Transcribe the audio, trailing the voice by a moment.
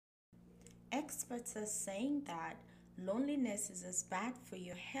Experts are saying that loneliness is as bad for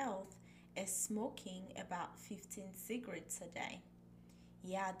your health as smoking about 15 cigarettes a day.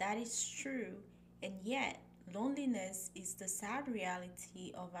 Yeah, that is true, and yet loneliness is the sad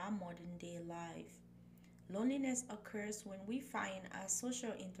reality of our modern day life. Loneliness occurs when we find our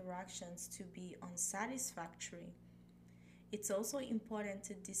social interactions to be unsatisfactory. It's also important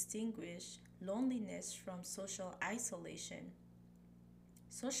to distinguish loneliness from social isolation.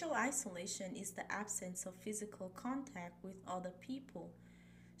 Social isolation is the absence of physical contact with other people.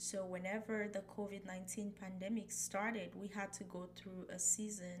 So, whenever the COVID 19 pandemic started, we had to go through a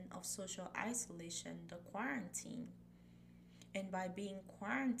season of social isolation, the quarantine. And by being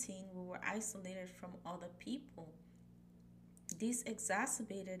quarantined, we were isolated from other people. This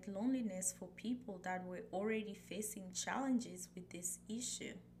exacerbated loneliness for people that were already facing challenges with this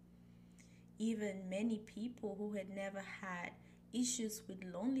issue. Even many people who had never had issues with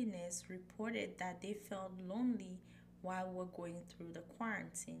loneliness reported that they felt lonely while we're going through the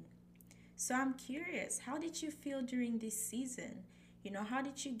quarantine. So I'm curious, how did you feel during this season? How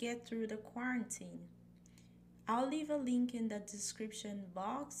did you get through the quarantine? I'll leave a link in the description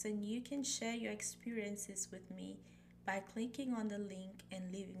box and you can share your experiences with me by clicking on the link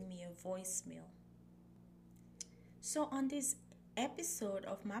and leaving me a voicemail. So, on this episode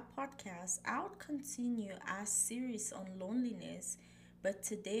of my podcast, I'll continue our series on loneliness, but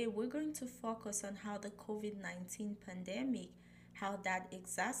today we're going to focus on how the COVID-19 pandemic, how that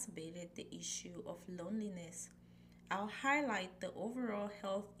exacerbated the issue of loneliness. I'll highlight the overall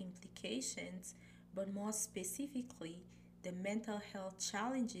health implications, but more specifically, the mental health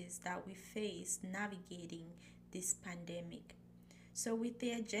challenges that we face navigating this pandemic. So, with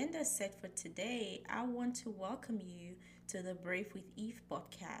the agenda set for today, I want to welcome you to the Brave with Eve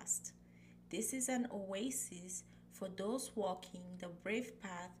podcast. This is an oasis for those walking the brave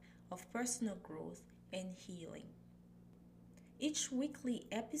path of personal growth and healing. Each weekly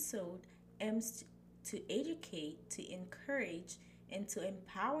episode aims to educate, to encourage, and to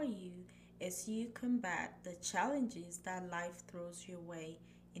empower you as you combat the challenges that life throws your way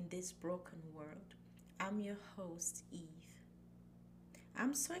in this broken world. I'm your host, Eve.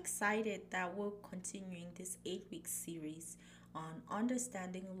 I'm so excited that we're continuing this 8-week series on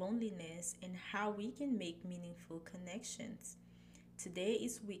understanding loneliness and how we can make meaningful connections. Today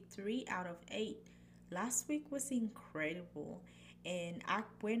is week 3 out of 8. Last week was incredible, and I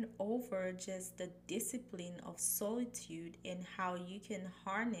went over just the discipline of solitude and how you can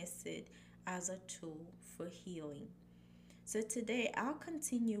harness it as a tool for healing. So today I'll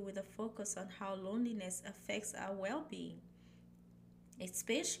continue with a focus on how loneliness affects our well being,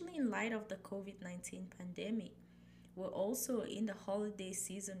 especially in light of the COVID-19 pandemic. We're also in the holiday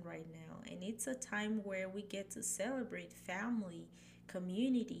season right now, and it's a time where we get to celebrate family,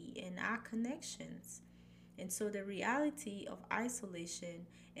 community, and our connections. And so the reality of isolation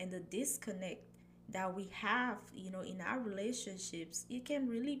and the disconnect that we have, in our relationships, it can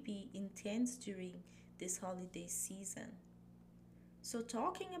really be intense during this holiday season. So,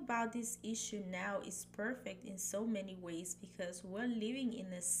 talking about this issue now is perfect in so many ways because we're living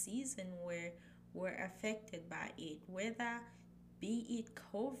in a season where we're affected by it, whether be it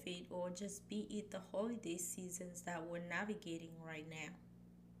COVID or just be it the holiday seasons that we're navigating right now.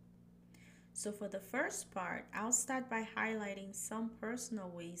 So, for the first part, I'll start by highlighting some personal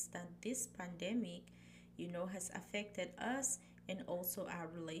ways that this pandemic, has affected us and also our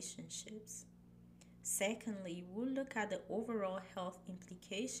relationships. Secondly, we'll look at the overall health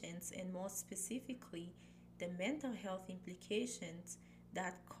implications and more specifically, the mental health implications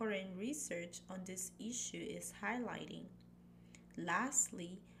that current research on this issue is highlighting.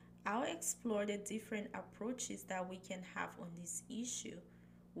 Lastly, I'll explore the different approaches that we can have on this issue.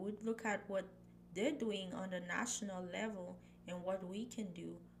 We'll look at what they're doing on the national level and what we can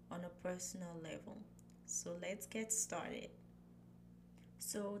do on a personal level. So let's get started.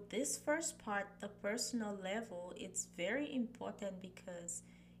 So this first part, the personal level, it's very important because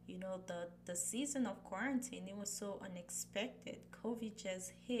the season of quarantine, it was so unexpected. COVID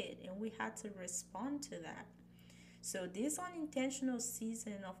just hit and we had to respond to that. So this unintentional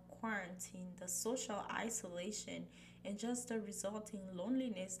season of quarantine, the social isolation and just the resulting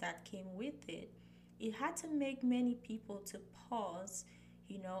loneliness that came with it, it had to make many people to pause,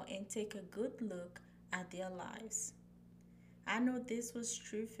 and take a good look at their lives. I know this was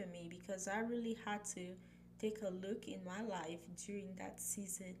true for me because I really had to take a look in my life during that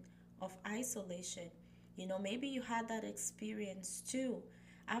season of isolation. Maybe you had that experience too.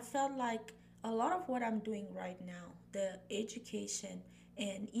 I felt like a lot of what I'm doing right now, the education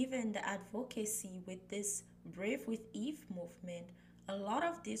and even the advocacy with this Brave with Eve movement, A lot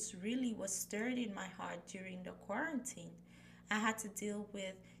of this really was stirred in my heart during the quarantine. I had to deal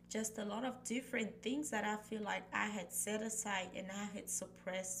with just a lot of different things that I feel like I had set aside and I had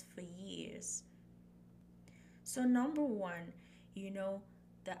suppressed for years. So, number one, you know,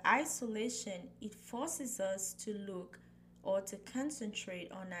 the isolation, it forces us to look or to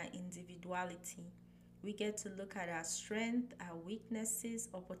concentrate on our individuality. We get to look at our strength, our weaknesses,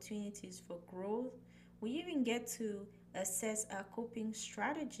 opportunities for growth. We even get to assess our coping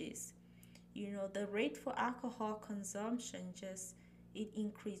strategies. The rate for alcohol consumption just it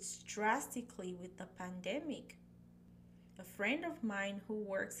increased drastically with the pandemic. A friend of mine who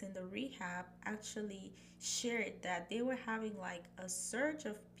works in the rehab actually shared that they were having like a surge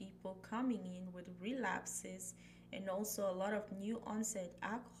of people coming in with relapses and also a lot of new onset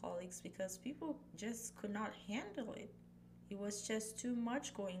alcoholics because people just could not handle it. It was just too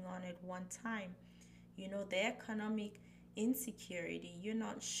much going on at one time. The economic insecurity, you're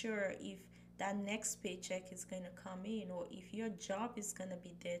not sure if that next paycheck is going to come in or if your job is going to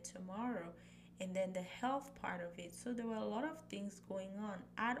be there tomorrow, and then the health part of it. So there were a lot of things going on.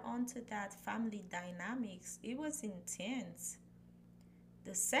 Add on to that family dynamics, it was intense.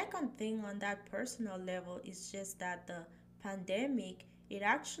 The second thing on that personal level is just that the pandemic it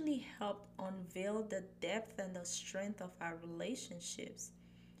actually helped unveil the depth and the strength of our relationships.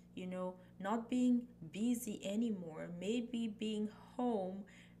 Not being busy anymore, maybe being home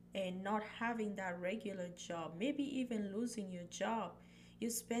and not having that regular job, maybe even losing your job. You're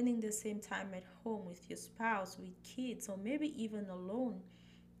spending the same time at home with your spouse, with kids, or maybe even alone.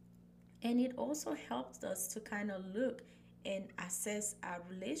 And it also helps us to kind of look and assess our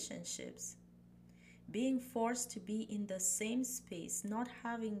relationships. Being forced to be in the same space, not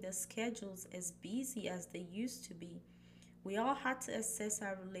having the schedules as busy as they used to be, we all had to assess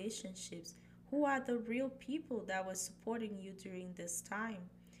our relationships. Who are the real people that were supporting you during this time?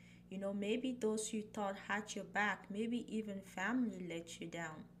 Maybe those you thought had your back, maybe even family let you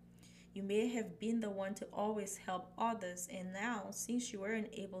down. You may have been the one to always help others, and now, since you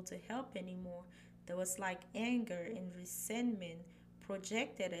weren't able to help anymore, there was like anger and resentment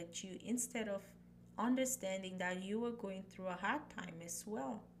projected at you instead of understanding that you were going through a hard time as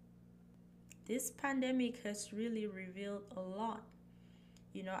well. This pandemic has really revealed a lot.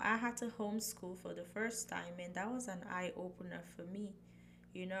 I had to homeschool for the first time, and that was an eye opener for me.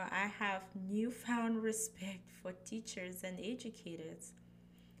 I have newfound respect for teachers and educators.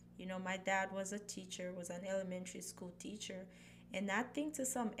 My dad was a teacher, was an elementary school teacher, and I think to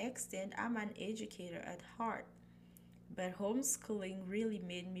some extent I'm an educator at heart. But homeschooling really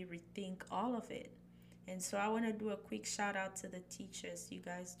made me rethink all of it. And so I want to do a quick shout out to the teachers. You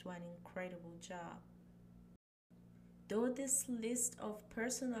guys do an incredible job. Though this list of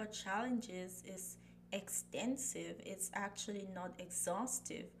personal challenges is extensive, it's actually not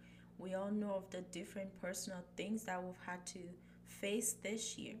exhaustive. We all know of the different personal things that we've had to face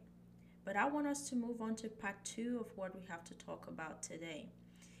this year. But I want us to move on to part two of what we have to talk about today.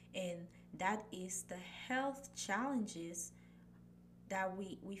 And that is the health challenges that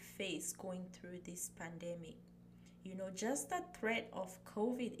we face going through this pandemic. Just the threat of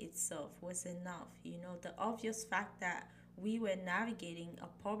COVID itself was enough. The obvious fact that we were navigating a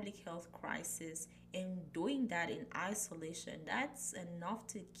public health crisis and doing that in isolation, that's enough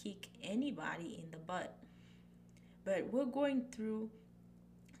to kick anybody in the butt. But we're going through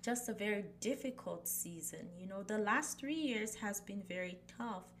just a very difficult season. The last 3 years has been very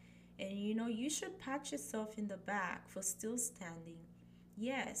tough, and you should pat yourself in the back for still standing.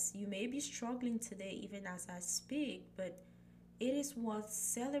 Yes, you may be struggling today, even as I speak, but it is worth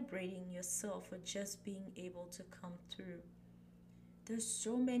celebrating yourself for just being able to come through. There's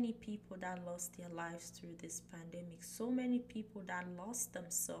so many people that lost their lives through this pandemic, so many people that lost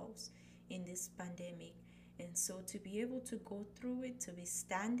themselves in this pandemic. And so to be able to go through it, to be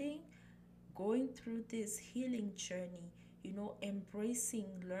standing, going through this healing journey,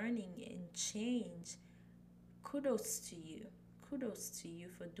 embracing learning and change, kudos to you. Kudos to you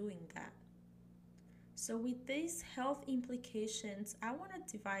for doing that. So, with these health implications, I want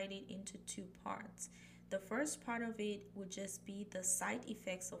to divide it into two parts. The first part of it would just be the side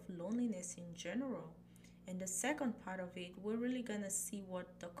effects of loneliness in general. And the second part of it, we're really going to see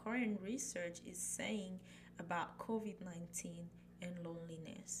what the current research is saying about COVID-19 and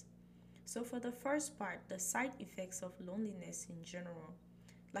loneliness. So, for the first part, the side effects of loneliness in general.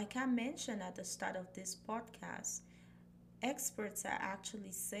 Like I mentioned at the start of this podcast, experts are actually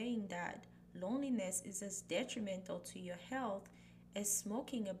saying that loneliness is as detrimental to your health as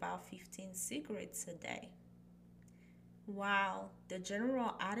smoking about 15 cigarettes a day. While the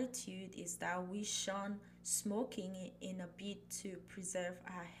general attitude is that we shun smoking in a bid to preserve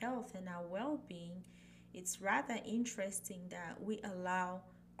our health and our well being, it's rather interesting that we allow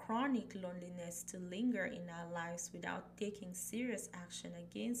chronic loneliness to linger in our lives without taking serious action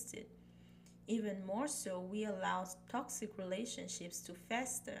against it. Even more so, we allow toxic relationships to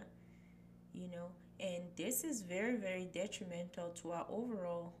fester, you know, and this is very, very detrimental to our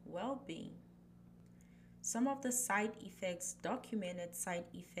overall well being. Some of the side effects, documented side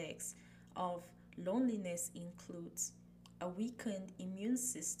effects of loneliness includes a weakened immune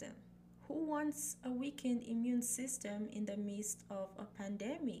system. Who wants a weakened immune system in the midst of a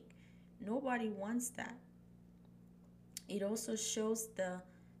pandemic? Nobody wants that. It also shows the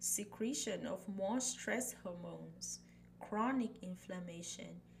secretion of more stress hormones, chronic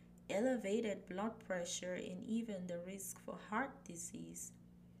inflammation, elevated blood pressure, and even the risk for heart disease,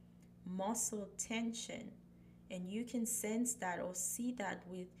 muscle tension. And you can sense that or see that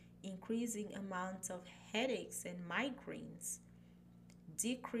with increasing amounts of headaches and migraines,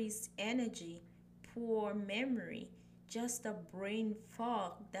 decreased energy, poor memory, just a brain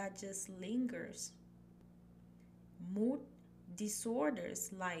fog that just lingers. Mood disorders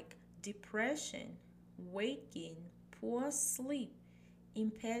like depression, weight gain, poor sleep,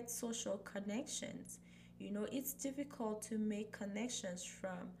 impaired social connections. It's difficult to make connections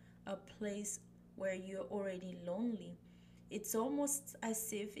from a place where you're already lonely. It's almost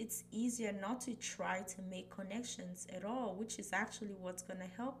as if it's easier not to try to make connections at all, which is actually what's going to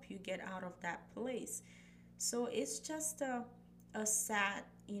help you get out of that place. So it's just a sad,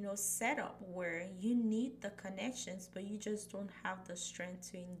 setup where you need the connections, but you just don't have the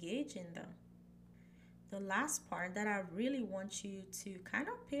strength to engage in them. The last part that I really want you to kind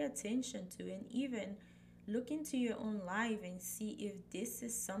of pay attention to and even look into your own life and see if this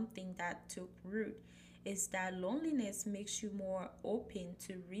is something that took root is that loneliness makes you more open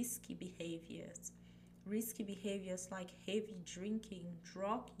to risky behaviors. Risky behaviors like heavy drinking,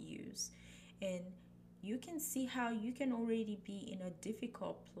 drug use, and you can see how you can already be in a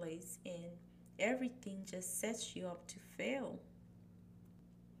difficult place and everything just sets you up to fail.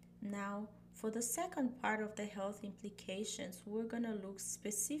 Now, for the second part of the health implications, we're going to look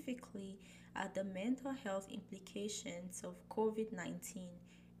specifically at the mental health implications of COVID 19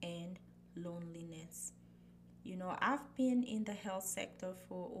 and loneliness. I've been in the health sector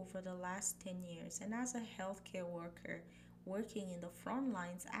for over the last 10 years, and as a healthcare worker working in the front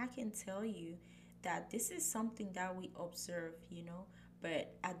lines, I can tell you that this is something that we observe,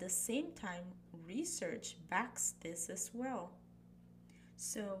 but at the same time, research backs this as well.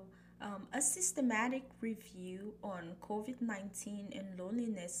 So, a systematic review on COVID 19 and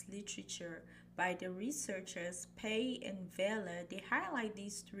loneliness literature by the researchers Pei and Vela, they highlight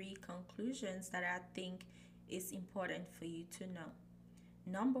these three conclusions that I think is important for you to know.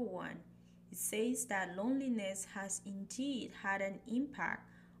 Number one, it says that loneliness has indeed had an impact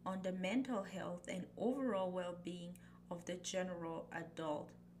on the mental health and overall well being of the general adult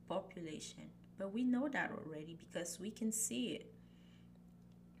population. But we know that already because we can see it.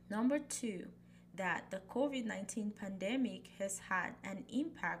 Number two, that the COVID 19 pandemic has had an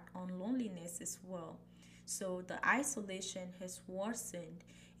impact on loneliness as well. So the isolation has worsened.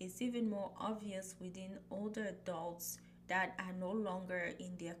 It's even more obvious within older adults that are no longer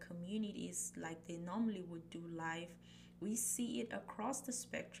in their communities like they normally would do life. We see it across the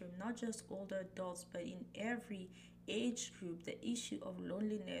spectrum, not just older adults, but in every age group. The issue of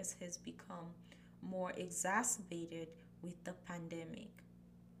loneliness has become more exacerbated with the pandemic.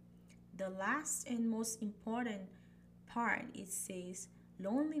 The last and most important part, it says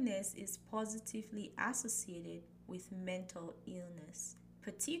loneliness is positively associated with mental illness,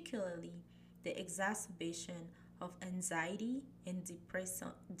 particularly the exacerbation of anxiety and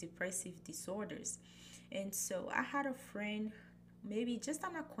depressive disorders. And so I had a friend, maybe just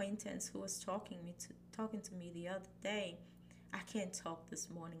an acquaintance, who was talking to me the other day. I can't talk this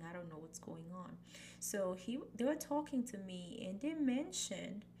morning. I don't know what's going on. So they were talking to me and they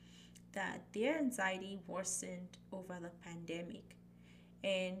mentioned that their anxiety worsened over the pandemic.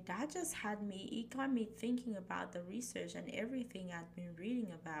 And that just it got me thinking about the research and everything I'd been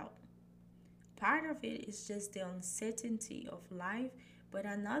reading about. Part of it is just the uncertainty of life, but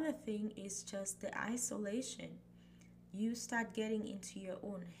another thing is just the isolation. You start getting into your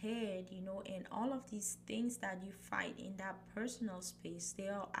own head, and all of these things that you fight in that personal space, they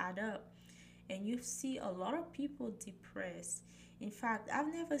all add up. And you see a lot of people depressed. In fact,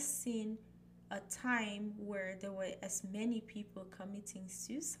 I've never seen a time where there were as many people committing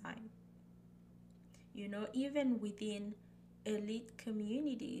suicide. Even within elite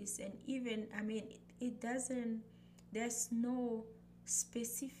communities, and even, I mean, it doesn't, there's no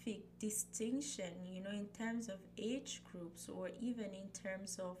specific distinction, in terms of age groups or even in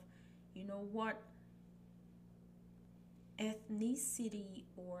terms of, what ethnicity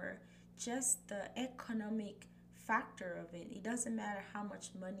or just the economic factor of it. It doesn't matter how much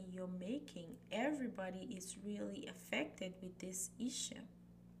money you're making, everybody is really affected with this issue.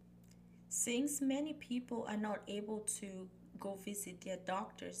 Since many people are not able to go visit their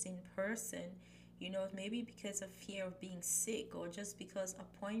doctors in person, maybe because of fear of being sick or just because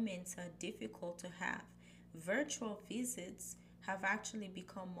appointments are difficult to have, virtual visits have actually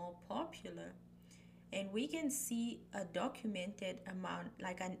become more popular. And we can see a documented amount,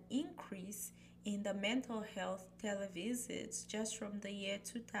 like an increase in the mental health televisits just from the year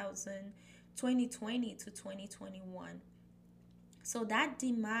 2000, 2020 to 2021. So that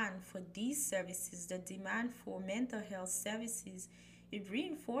demand for these services, the demand for mental health services, it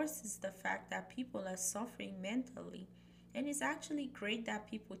reinforces the fact that people are suffering mentally. And it's actually great that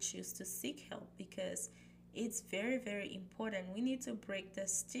people choose to seek help because it's very, very important. We need to break the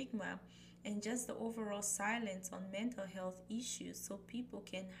stigma and just the overall silence on mental health issues so people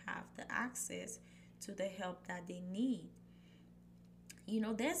can have the access to the help that they need.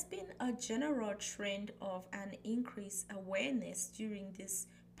 There's been a general trend of an increased awareness during this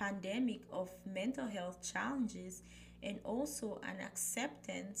pandemic of mental health challenges and also an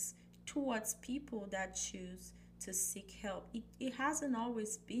acceptance towards people that choose to seek help. It hasn't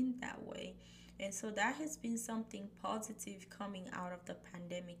always been that way. And so that has been something positive coming out of the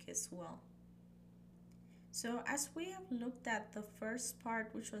pandemic as well. So, as we have looked at the first part,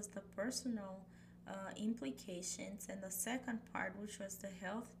 which was the personal implications, and the second part, which was the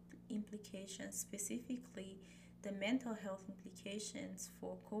health implications, specifically the mental health implications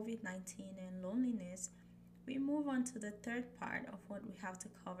for COVID-19 and loneliness, we move on to the third part of what we have to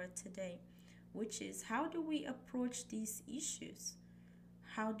cover today, which is how do we approach these issues?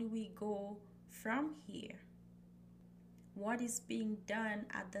 How do we go from here? What is being done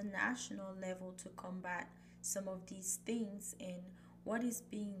at the national level to combat some of these things, and what is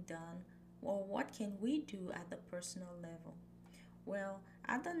being done or what can we do at the personal level? Well,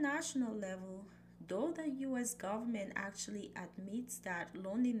 at the national level, though the US government actually admits that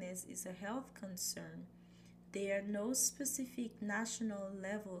loneliness is a health concern, there are no specific national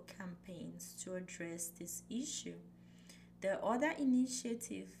level campaigns to address this issue. There are other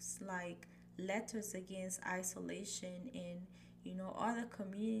initiatives like Letters Against Isolation and other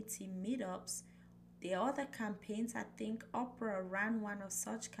community meetups. There are other campaigns. I think Oprah ran one of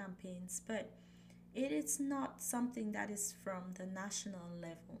such campaigns, but it is not something that is from the national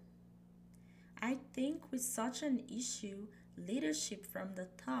level. I think with such an issue, leadership from the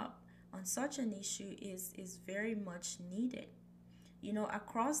top on such an issue is very much needed.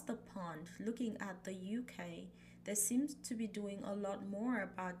 Across the pond, looking at the UK, they seem to be doing a lot more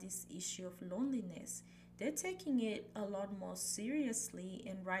about this issue of loneliness. They're taking it a lot more seriously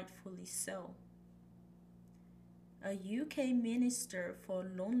and rightfully so. A UK minister for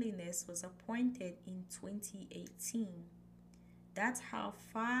loneliness was appointed in 2018. That's how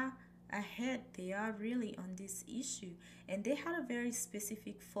far ahead they are really on this issue. And they had a very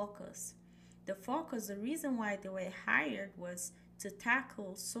specific focus. The reason why they were hired was to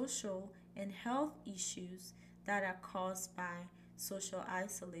tackle social and health issues that are caused by social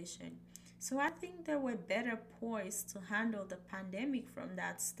isolation. So I think they were better poised to handle the pandemic from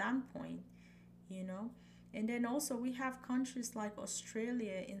that standpoint, you know. And then also we have countries like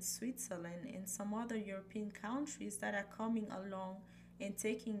Australia and Switzerland and some other European countries that are coming along and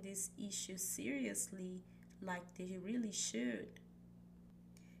taking this issue seriously like they really should.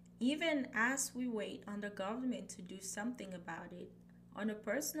 Even as we wait on the government to do something about it, on a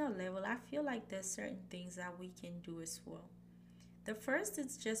personal level, I feel like there's certain things that we can do as well. The first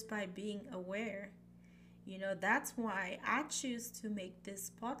is just by being aware. That's why I choose to make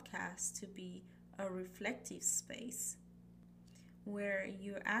this podcast to be a reflective space where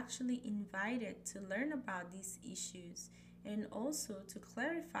you're actually invited to learn about these issues and also to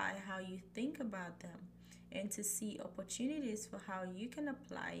clarify how you think about them and to see opportunities for how you can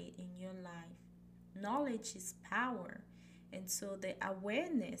apply it in your life. Knowledge is power, and so the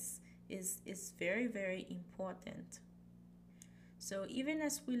awareness is very, very important. So even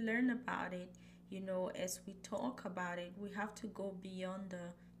as we learn about it, as we talk about it, we have to go beyond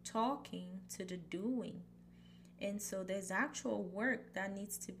the talking to the doing. And so there's actual work that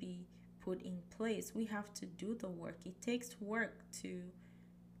needs to be put in place. We have to do the work. It takes work to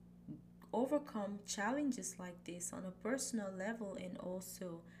overcome challenges like this on a personal level and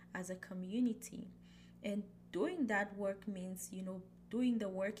also as a community. And doing that work means, doing the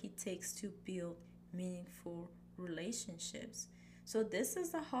work it takes to build meaningful relationships. So, this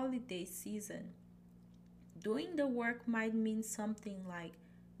is the holiday season. Doing the work might mean something like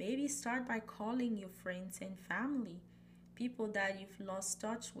maybe start by calling your friends and family, people that you've lost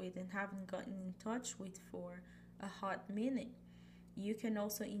touch with and haven't gotten in touch with for a hot minute. You can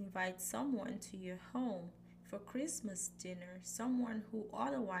also invite someone to your home for Christmas dinner, someone who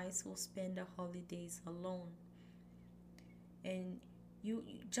otherwise will spend the holidays alone. And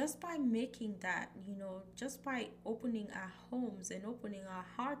just by making that, just by opening our homes and opening our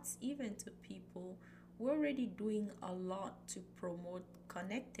hearts even to people, we're already doing a lot to promote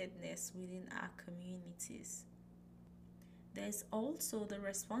connectedness within our communities. There's also the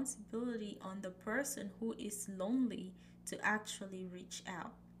responsibility on the person who is lonely to actually reach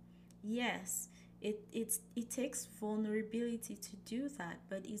out. Yes, it takes vulnerability to do that,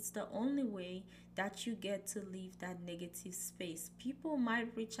 but it's the only way that you get to leave that negative space. People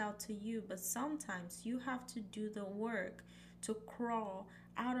might reach out to you, but sometimes you have to do the work to crawl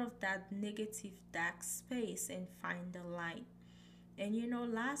out of that negative dark space and find the light. And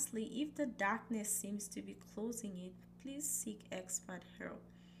lastly, if the darkness seems to be closing it, please seek expert help.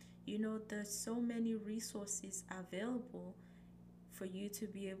 There's so many resources available for you to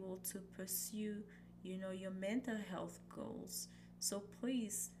be able to pursue, your mental health goals. So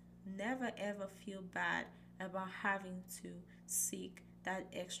please never ever feel bad about having to seek that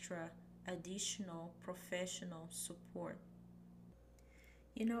extra additional professional support.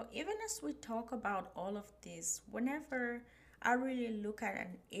 Even as we talk about all of this, whenever I really look at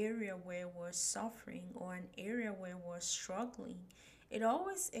an area where we're suffering or an area where we're struggling, it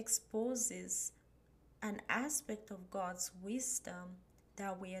always exposes an aspect of God's wisdom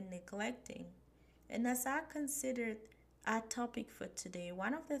that we are neglecting. And as I considered our topic for today,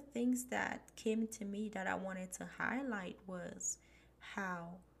 one of the things that came to me that I wanted to highlight was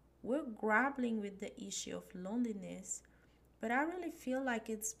how we're grappling with the issue of loneliness. But I really feel like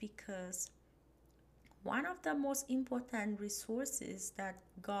it's because one of the most important resources that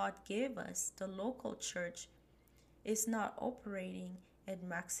God gave us, the local church, is not operating at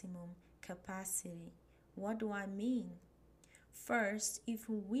maximum capacity. What do I mean? First, if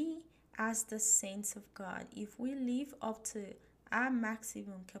we, as the saints of God, if we live up to our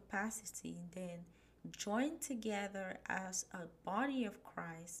maximum capacity, then join together as a body of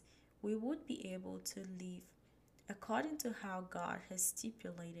Christ, we would be able to live according to how God has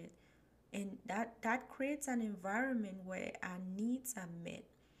stipulated. And that creates an environment where our needs are met.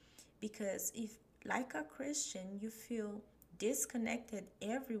 Because if, like a Christian, you feel disconnected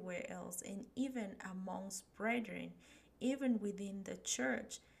everywhere else and even amongst brethren, even within the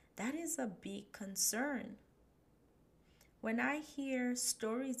church, that is a big concern. When I hear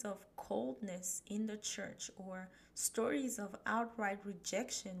stories of coldness in the church or stories of outright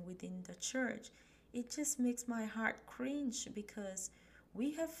rejection within the church, it just makes my heart cringe because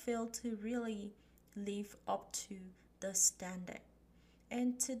we have failed to really live up to the standard.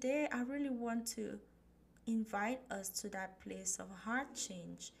 And today, I really want to invite us to that place of heart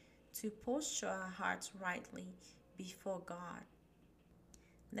change, to posture our hearts rightly before God.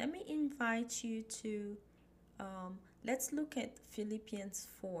 Let me invite you to, let's look at Philippians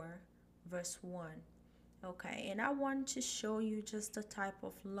 4, verse 1. Okay, and I want to show you just the type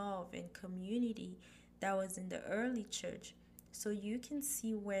of love and community that was in the early church so you can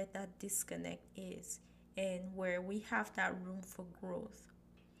see where that disconnect is and where we have that room for growth.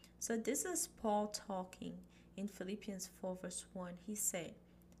 So this is Paul talking in Philippians 4 verse 1. He said,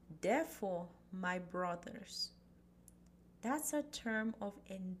 "Therefore, my brothers." That's a term of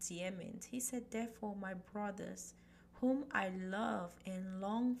endearment. He said, "Therefore, my brothers, whom I love and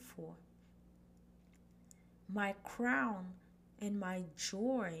long for, my crown and my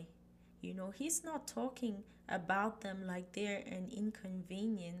joy." He's not talking about them like they're an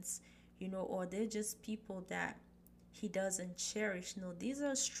inconvenience, or they're just people that he doesn't cherish. No, these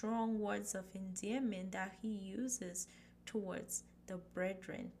are strong words of endearment that he uses towards the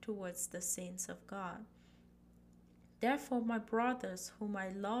brethren, towards the saints of God. "Therefore, my brothers, whom I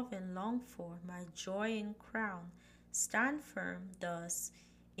love and long for, my joy and crown, stand firm thus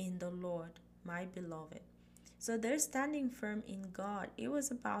in the Lord, my beloved." So they're standing firm in God. It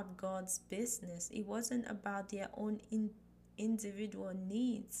was about God's business. It wasn't about their own individual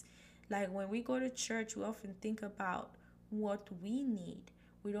needs. Like when we go to church, we often think about what we need.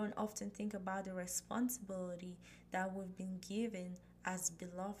 We don't often think about the responsibility that we've been given as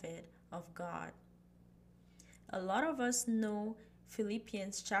beloved of God. A lot of us know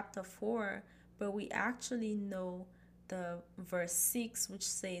Philippians chapter 4, but we actually know the verse 6, which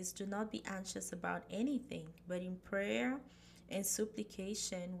says, "Do not be anxious about anything, but in prayer and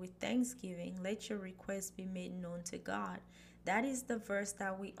supplication with thanksgiving let your requests be made known to God." That is the verse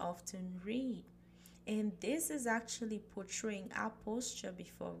that we often read. And this is actually portraying our posture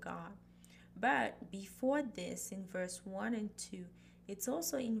before God. But before this, in verse 1 and 2, it's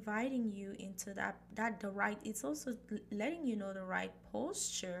also inviting you into it's also letting you know the right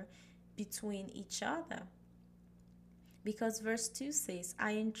posture between each other. Because verse 2 says,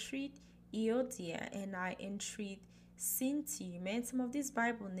 I entreat Eodia and I entreat Syntyche. Man, some of these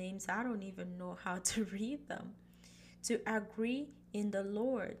Bible names, I don't even know how to read them. To agree in the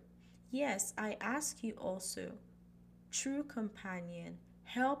Lord. Yes, I ask you also, true companion,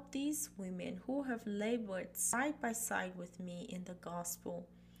 help these women who have labored side by side with me in the gospel,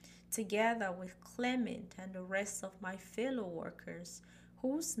 together with Clement and the rest of my fellow workers,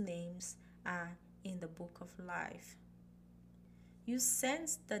 whose names are in the book of life. You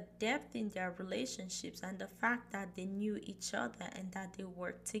sense the depth in their relationships and the fact that they knew each other and that they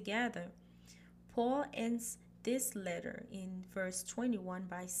worked together. Paul ends this letter in verse 21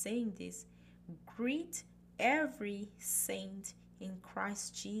 by saying this: greet every saint in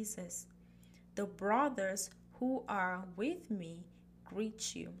Christ Jesus. The brothers who are with me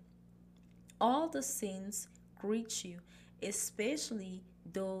greet you. All the saints greet you, especially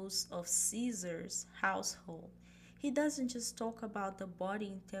those of Caesar's household. He doesn't just talk about the body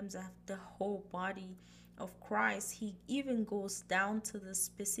in terms of the whole body of Christ, he even goes down to the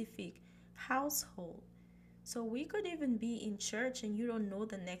specific household. So we could even be in church and you don't know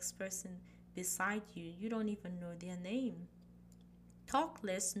the next person beside you, you don't even know their name. Talk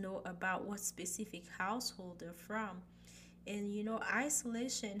less know about what specific household they're from. And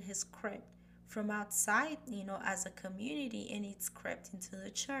isolation has crept from outside, as a community, and it's crept into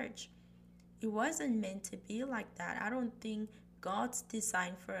the church. It wasn't meant to be like that. I don't think God's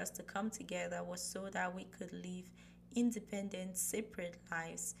design for us to come together was so that we could live independent, separate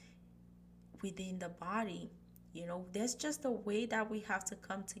lives within the body. There's just a way that we have to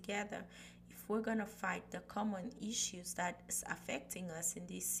come together if we're going to fight the common issues that's affecting us in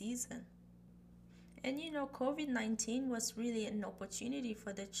this season. And COVID-19 was really an opportunity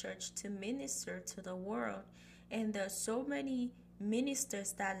for the church to minister to the world. And there are so many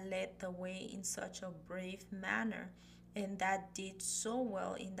ministers that led the way in such a brave manner and that did so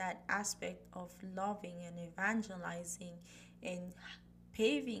well in that aspect of loving and evangelizing and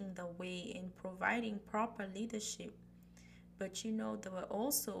paving the way and providing proper leadership. But there were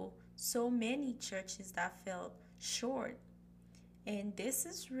also so many churches that fell short. And this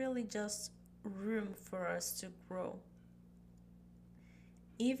is really just room for us to grow.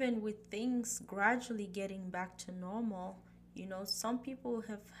 Even with things gradually getting back to normal, some people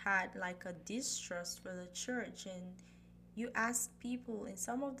have had like a distrust for the church, and you ask people and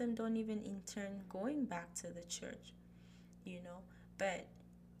some of them don't even intend going back to the church, but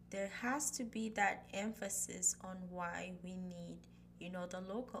there has to be that emphasis on why we need the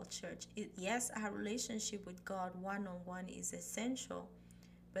local church. Yes, our relationship with God one-on-one is essential,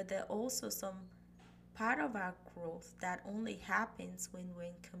 but there are also some part of our growth that only happens when we're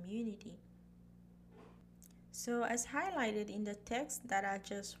in community. So, as highlighted in the text that I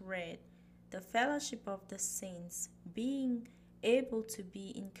just read, the fellowship of the saints, being able to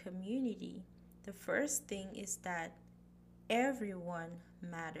be in community, the first thing is that everyone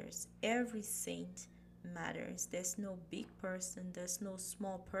matters. Every saint matters. There's no big person, there's no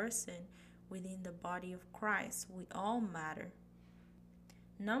small person within the body of Christ. We all matter.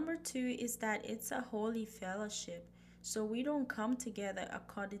 Number two is that it's a holy fellowship. So we don't come together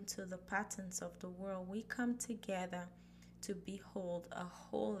according to the patterns of the world. We come together to behold a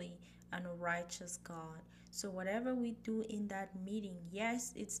holy and a righteous God. So whatever we do in that meeting,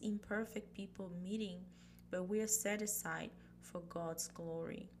 yes, it's imperfect people meeting, but we are set aside for God's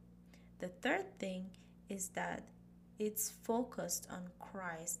glory. The third thing is that it's focused on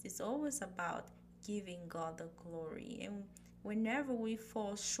Christ. It's always about giving God the glory. And whenever we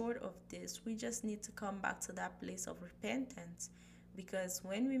fall short of this, we just need to come back to that place of repentance, because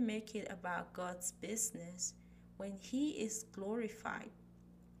when we make it about God's business, when He is glorified,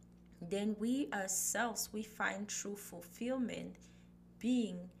 then we ourselves, we find true fulfillment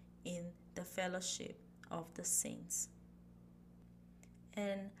being in the fellowship of the saints.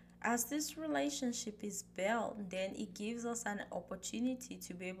 And as this relationship is built, then it gives us an opportunity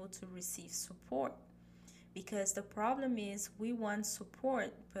to be able to receive support. Because the problem is we want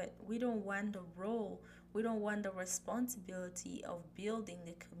support, but we don't want the role, we don't want the responsibility of building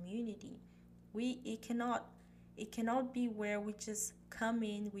the community. It cannot be where we just come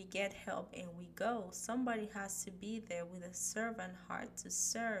in, we get help, and we go. Somebody has to be there with a servant heart to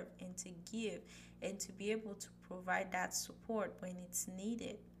serve and to give and to be able to provide that support when it's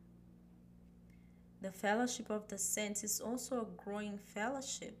needed. The fellowship of the saints is also a growing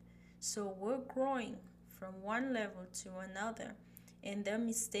fellowship. So we're growing from one level to another. And there are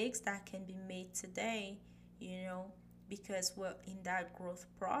mistakes that can be made today, you know, because we're in that growth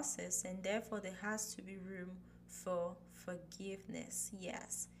process. And therefore, there has to be room for forgiveness.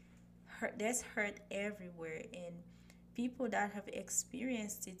 Yes, there's hurt everywhere. And people that have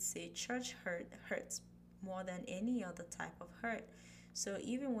experienced it say church hurt hurts more than any other type of hurt. So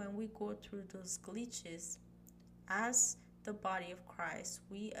even when we go through those glitches, as the body of Christ,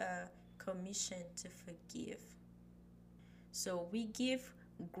 we are commissioned to forgive. So we give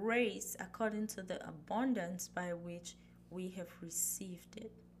grace according to the abundance by which we have received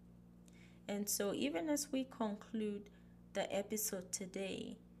it. And so, even as we conclude the episode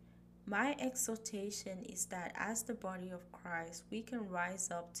today, my exhortation is that as the body of Christ, we can rise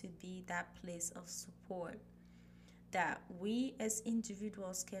up to be that place of support, that we as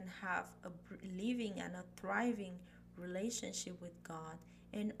individuals can have a living and a thriving relationship with God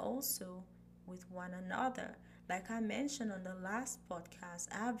and also with one another. Like I mentioned on the last podcast,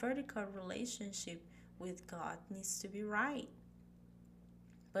 our vertical relationship with God needs to be right.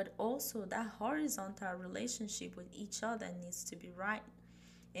 But also, that horizontal relationship with each other needs to be right.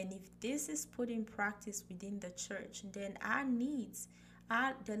 And if this is put in practice within the church, then our needs,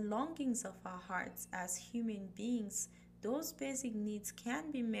 the longings of our hearts as human beings, those basic needs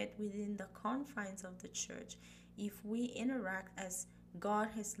can be met within the confines of the church if we interact as God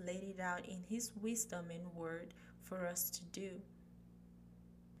has laid it out in His wisdom and word for us to do.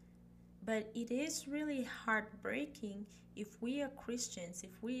 But it is really heartbreaking if we are Christians,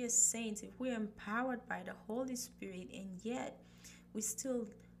 if we are saints, if we are empowered by the Holy Spirit, and yet we still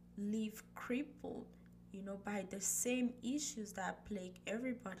live crippled, by the same issues that plague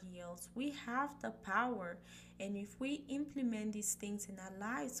everybody else. We have the power, and if we implement these things in our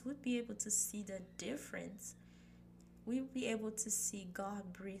lives, we'll be able to see the difference. We'll be able to see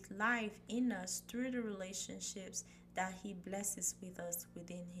God breathe life in us through the relationships that He blesses with us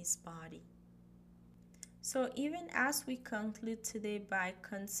within His body. So, even as we conclude today by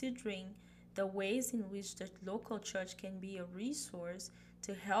considering the ways in which the local church can be a resource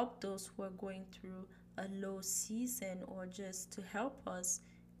to help those who are going through a low season, or just to help us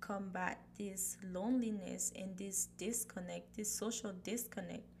combat this loneliness and this disconnect, this social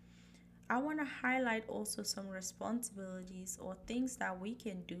disconnect, I want to highlight also some responsibilities or things that we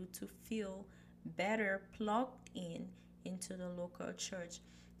can do to feel better plugged into the local church.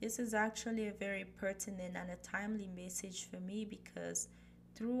 This is actually a very pertinent and a timely message for me, because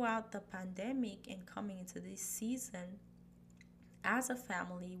throughout the pandemic and coming into this season, as a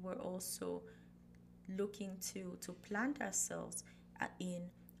family, we're also looking to plant ourselves in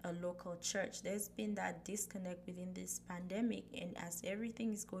a local church. There's been that disconnect within this pandemic, and as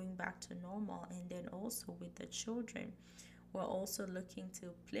everything is going back to normal, and then also with the children, we're also looking to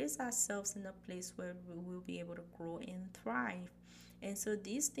place ourselves in a place where we will be able to grow and thrive. And so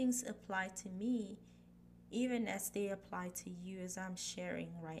these things apply to me even as they apply to you as I'm sharing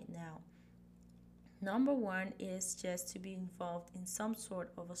right now. Number one is just to be involved in some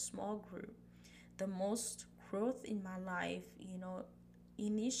sort of a small group. The most growth in my life,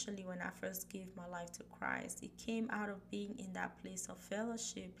 initially when I first gave my life to Christ, it came out of being in that place of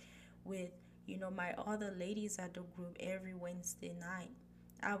fellowship with, my other ladies at the group every Wednesday night.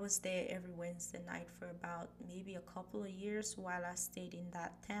 I was there every Wednesday night for about maybe a couple of years while I stayed in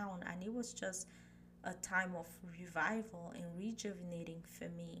that town, and it was just a time of revival and rejuvenating for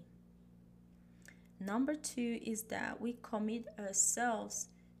me. Number two is that we commit ourselves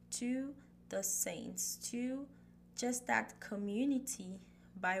to the saints, to just that community,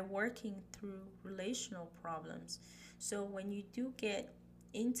 by working through relational problems. So when you do get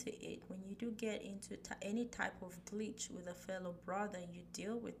into it, when you do get into any type of glitch with a fellow brother, you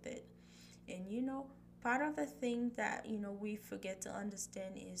deal with it. And part of the thing that we forget to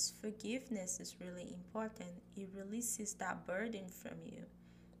understand is forgiveness is really important. It releases that burden from you.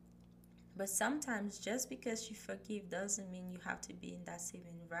 But sometimes just because you forgive doesn't mean you have to be in that same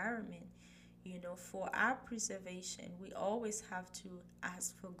environment. For our preservation, we always have to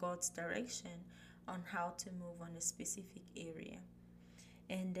ask for God's direction on how to move on a specific area.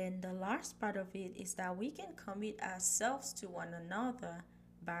 And then the last part of it is that we can commit ourselves to one another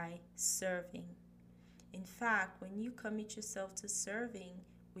by serving. In fact, when you commit yourself to serving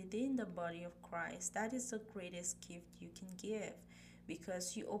within the body of Christ, that is the greatest gift you can give,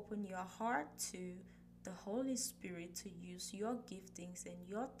 because you open your heart to the Holy Spirit to use your giftings and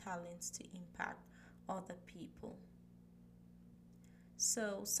your talents to impact other people.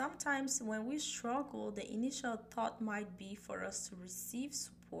 So sometimes when we struggle, the initial thought might be for us to receive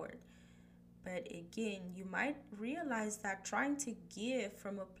support. But again, you might realize that trying to give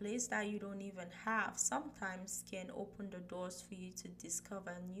from a place that you don't even have sometimes can open the doors for you to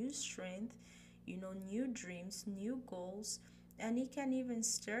discover new strength, new dreams, new goals, and it can even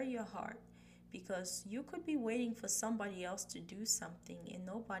stir your heart because you could be waiting for somebody else to do something and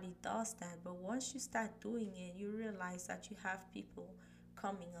nobody does that. But once you start doing it, you realize that you have people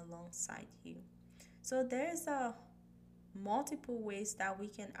coming alongside you. So there's a multiple ways that we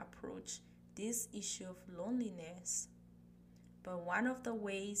can approach this issue of loneliness. But one of the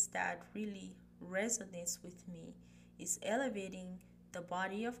ways that really resonates with me is elevating the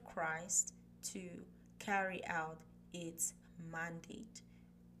body of Christ to carry out its mandate,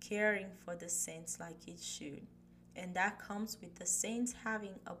 caring for the saints like it should. And that comes with the saints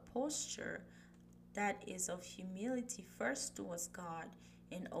having a posture that is of humility first towards God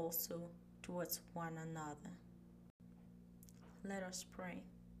and also towards one another. Let us pray.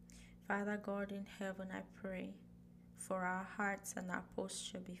 Father God in heaven, I pray for our hearts and our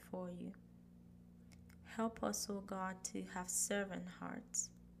posture before you. Help us, O God, to have servant hearts,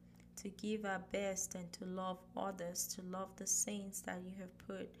 to give our best and to love others, to love the saints that you have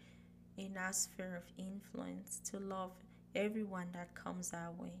put in our sphere of influence, to love everyone that comes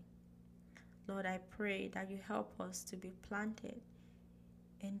our way. Lord, I pray that you help us to be planted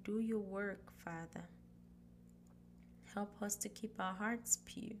and do your work, Father. Help us to keep our hearts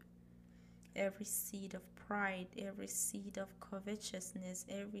pure. Every seed of pride, every seed of covetousness,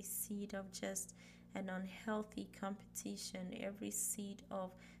 every seed of just an unhealthy competition, every seed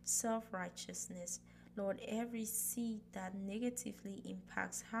of self-righteousness, Lord, every seed that negatively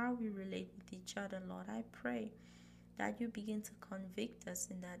impacts how we relate with each other, Lord, I pray that you begin to convict us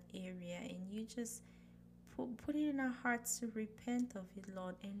in that area and you just put it in our hearts to repent of it,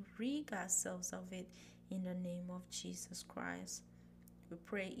 Lord, and rid ourselves of it in the name of Jesus Christ. We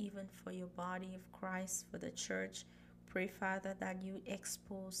pray even for your body of Christ, for the church. Pray, Father, that you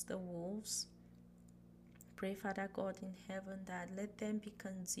expose the wolves. Pray, Father God in heaven, that let them be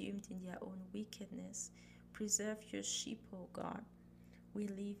consumed in their own wickedness. Preserve your sheep, O God. We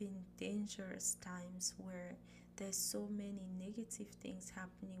live in dangerous times where there's so many negative things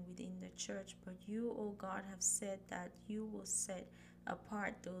happening within the church, but you, O God, have said that you will set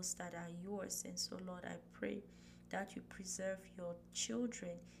apart those that are yours. And so, Lord, I pray that you preserve your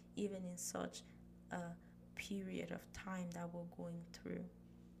children even in such a period of time that we're going through.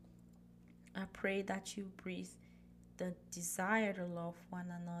 I pray that you breathe the desire to love one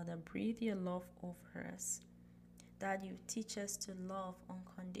another, breathe your love over us, that you teach us to love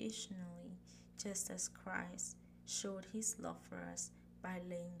unconditionally, just as Christ showed his love for us by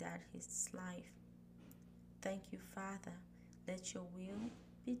laying down his life. Thank you, Father. Let your will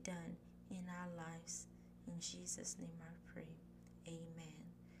be done in our lives. In Jesus' name I pray. Amen.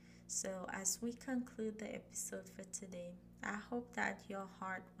 So as we conclude the episode for today, I hope that your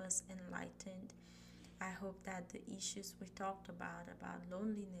heart was enlightened. I hope that the issues we talked about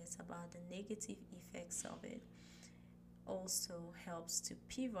loneliness, about the negative effects of it, also helps to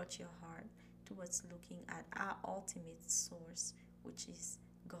pivot your heart towards looking at our ultimate source, which is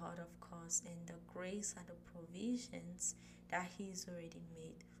God, of course, and the grace and the provisions that he's already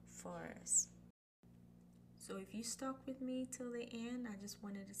made for us. So if you stuck with me till the end, I just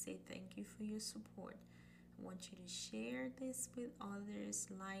wanted to say thank you for your support. I want you to share this with others,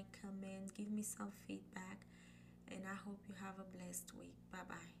 like, comment, give me some feedback, and I hope you have a blessed week.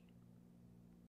 Bye-bye.